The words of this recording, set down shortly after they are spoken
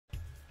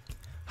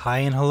Hi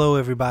and hello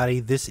everybody,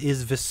 this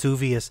is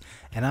Vesuveus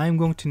and I'm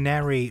going to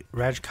narrate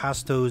Raj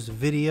Costo's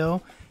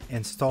video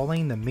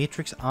installing the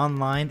Matrix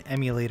Online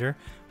emulator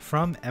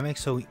from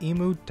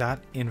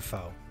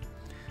MxOemu.info.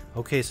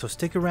 Okay, so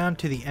stick around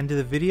to the end of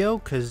the video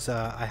because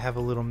I have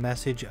a little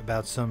message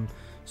about some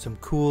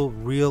cool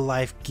real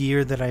life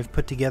gear that I've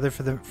put together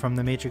from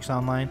the Matrix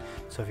Online.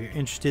 So if you're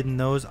interested in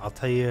those, I'll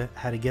tell you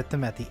how to get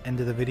them at the end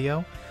of the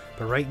video.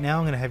 But right now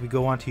I'm going to have you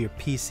go onto your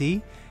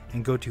PC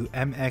and go to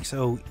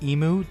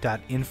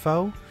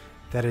MxOemu.info.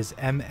 That is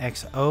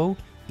MxOemu.info.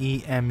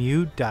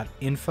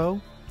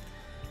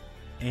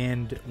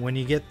 And when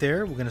you get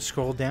there, we're going to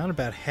scroll down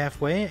about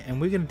halfway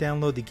and we're going to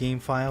download the game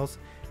files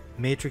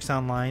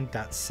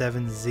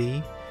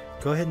matrixonline.7z.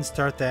 Go ahead and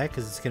start that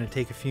because it's going to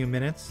take a few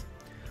minutes.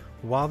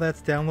 While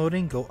that's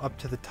downloading, go up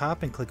to the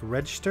top and click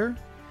register.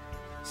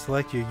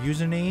 Select your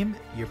username,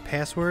 your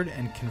password,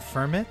 and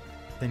confirm it.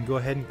 Then go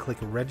ahead and click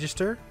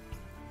register.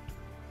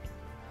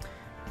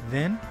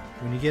 Then,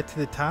 when you get to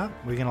the top,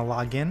 we're going to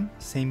log in,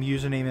 same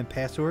username and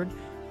password.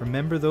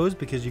 Remember those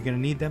because you're going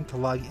to need them to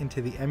log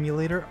into the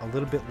emulator a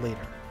little bit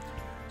later.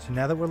 So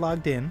now that we're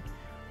logged in,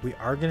 we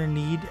are going to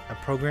need a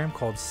program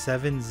called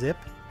 7zip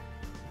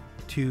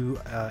to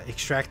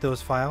extract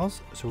those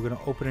files. So we're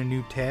going to open a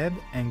new tab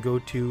and go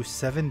to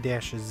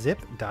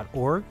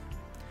 7-zip.org.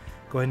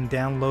 Go ahead and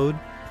download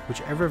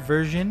whichever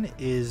version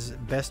is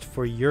best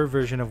for your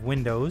version of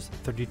Windows,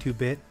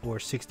 32-bit or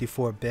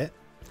 64-bit.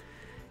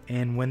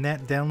 And when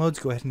that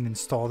downloads, go ahead and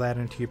install that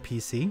into your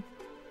PC.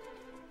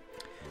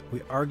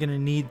 We are going to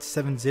need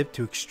 7zip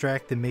to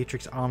extract the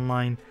Matrix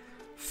Online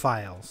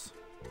files.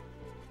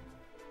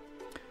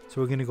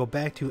 So we're going to go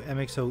back to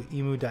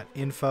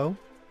MxOemu.info.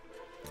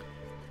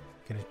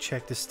 Going to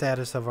check the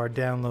status of our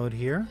download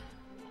here.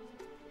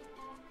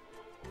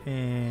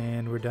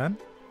 And we're done.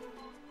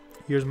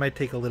 Yours might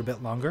take a little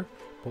bit longer,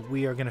 but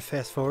we are going to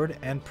fast forward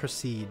and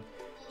proceed.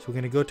 So we're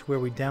going to go to where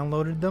we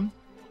downloaded them.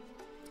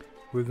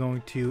 We're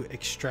going to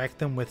extract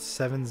them with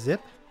 7zip.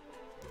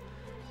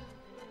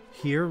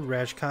 Here,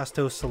 Raj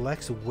Costo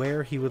selects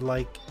where he would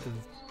like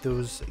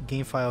those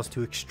game files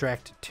to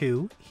extract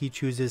to. He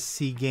chooses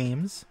C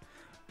Games.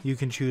 You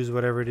can choose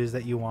whatever it is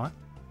that you want.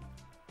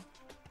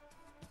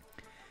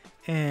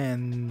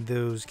 And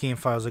those game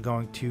files are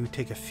going to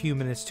take a few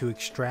minutes to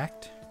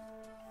extract.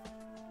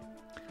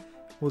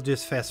 We'll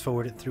just fast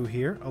forward it through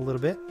here a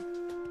little bit.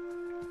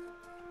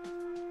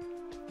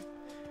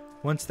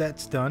 Once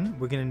that's done,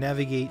 we're going to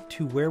navigate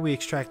to where we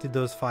extracted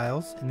those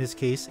files. In this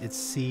case, it's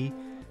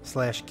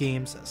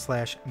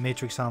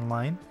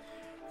C/games/matrixonline.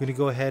 We're going to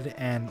go ahead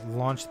and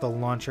launch the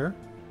launcher.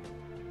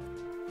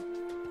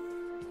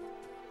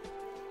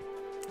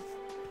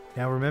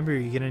 Now remember,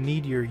 you're going to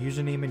need your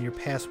username and your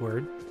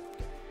password.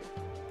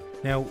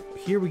 Now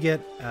here we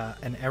get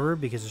an error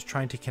because it's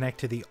trying to connect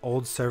to the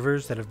old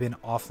servers that have been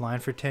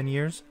offline for 10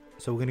 years.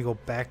 So we're going to go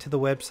back to the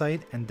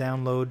website and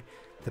download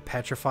the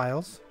patcher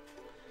files.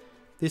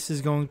 This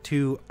is going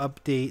to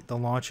update the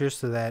launcher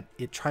so that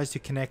it tries to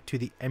connect to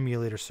the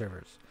emulator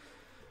servers.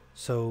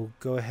 So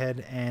go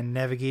ahead and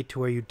navigate to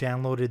where you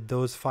downloaded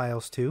those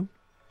files to.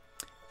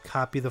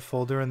 Copy the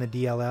folder in the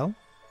DLL.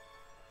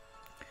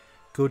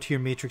 Go to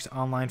your Matrix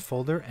Online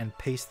folder and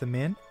paste them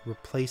in,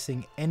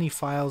 replacing any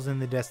files in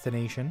the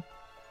destination.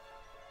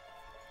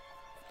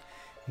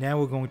 Now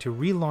we're going to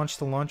relaunch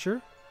the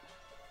launcher.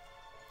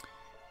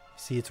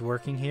 See, it's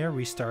working here.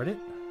 Restart it.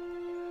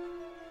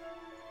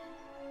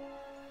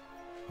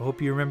 I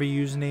hope you remember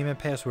your username and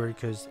password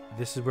because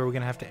this is where we're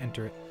going to have to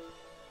enter it.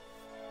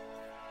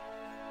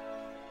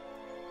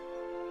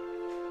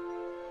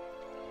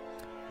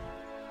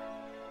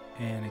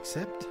 And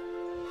accept.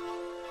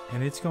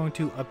 And it's going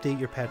to update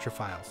your patcher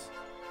files.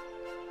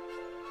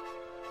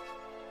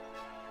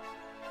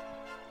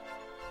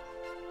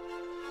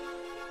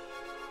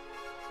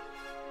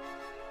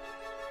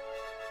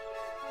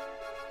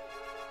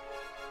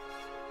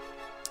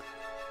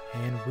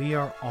 And we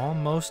are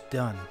almost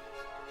done.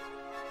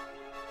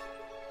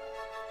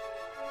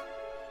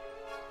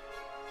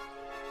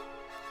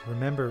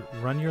 Remember,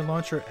 run your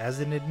launcher as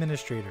an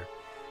administrator.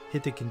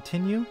 Hit the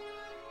continue,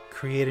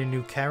 create a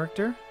new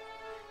character.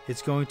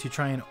 It's going to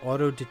try and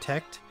auto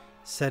detect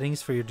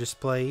settings for your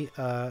display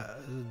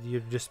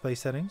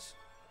settings.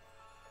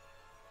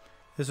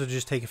 This will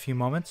just take a few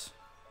moments.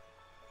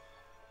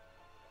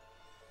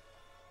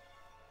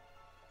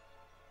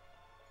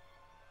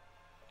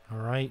 All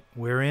right,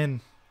 we're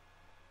in.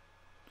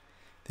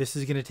 This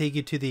is going to take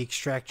you to the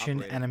extraction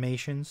Operator.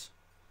 Animations.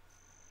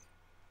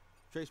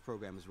 Trace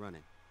program is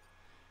running.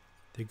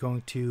 They're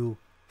going to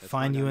Let's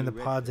find find you out in the who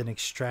read pods it. and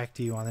extract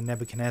you on the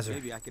Nebuchadnezzar.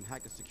 Maybe I can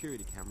hack a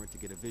security camera to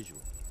get a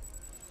visual.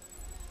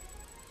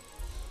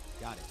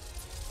 Got it.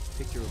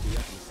 Picture will be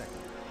up in a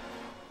second.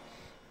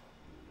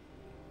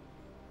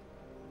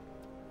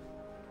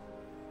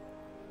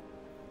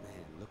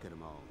 Man, look at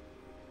them all.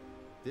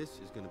 This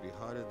is going to be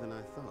harder than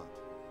I thought.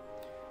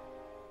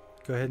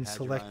 Go ahead and Had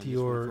select eye on this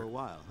one for a your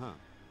while, huh?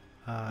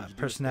 Did you do a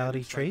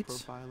personality standard site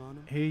traits. profile on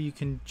him? Here you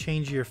can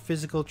change your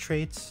physical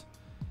traits.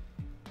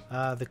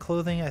 The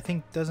clothing I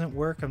think doesn't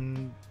work.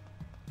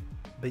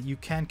 but you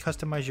can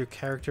customize your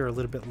character a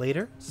little bit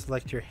later.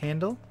 Select your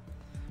handle,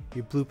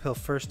 your blue pill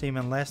first name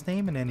and last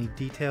name, and any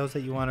details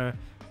that you want to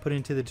put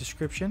into the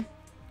description,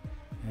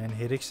 and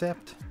hit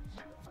accept.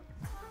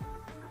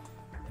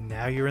 And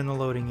now you're in the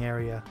loading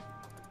area.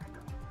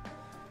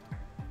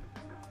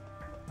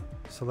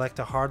 Select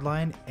a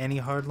hardline, any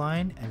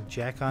hardline, and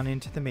jack on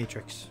into the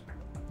matrix.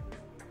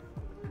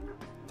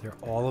 They're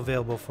all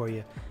available for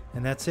you,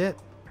 and that's it.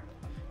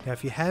 Now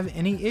if you have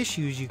any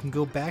issues, you can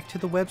go back to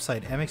the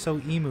website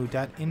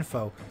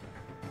MxOemu.info,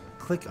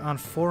 click on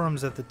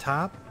forums at the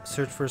top,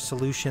 search for a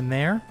solution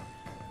there,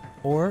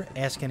 or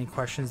ask any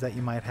questions that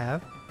you might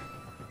have.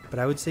 But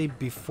I would say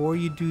before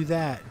you do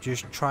that,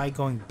 just try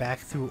going back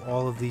through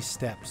all of these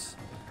steps,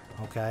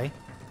 okay?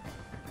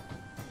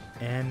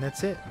 And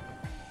that's it.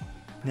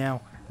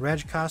 Now,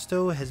 Raj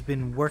Costo has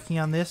been working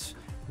on this,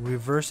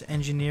 reverse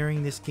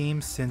engineering this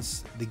game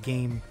since the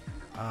game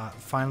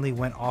finally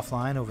went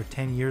offline over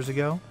 10 years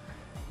ago.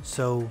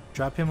 So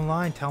drop him a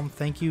line, tell him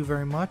thank you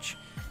very much,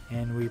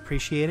 and we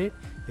appreciate it.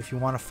 If you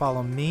want to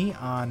follow me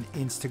on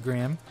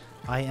Instagram,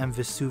 I am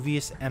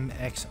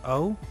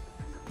VesuveusMxO.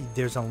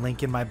 There's a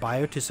link in my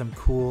bio to some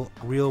cool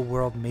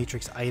real-world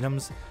Matrix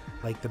items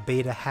like the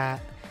beta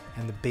hat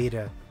and the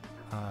beta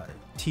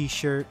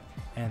t-shirt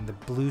and the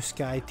blue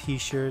sky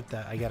t-shirt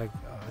that I got I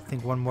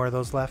think one more of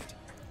those left.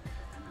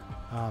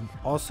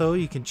 Also,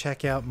 you can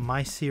check out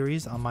my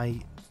series on my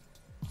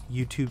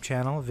YouTube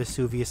channel,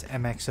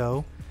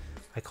 VesuveusMxO.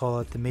 I call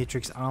it The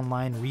Matrix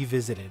Online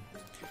Revisited.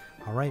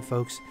 Alright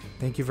folks,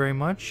 thank you very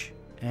much,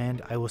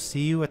 and I will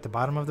see you at the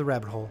bottom of the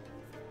rabbit hole.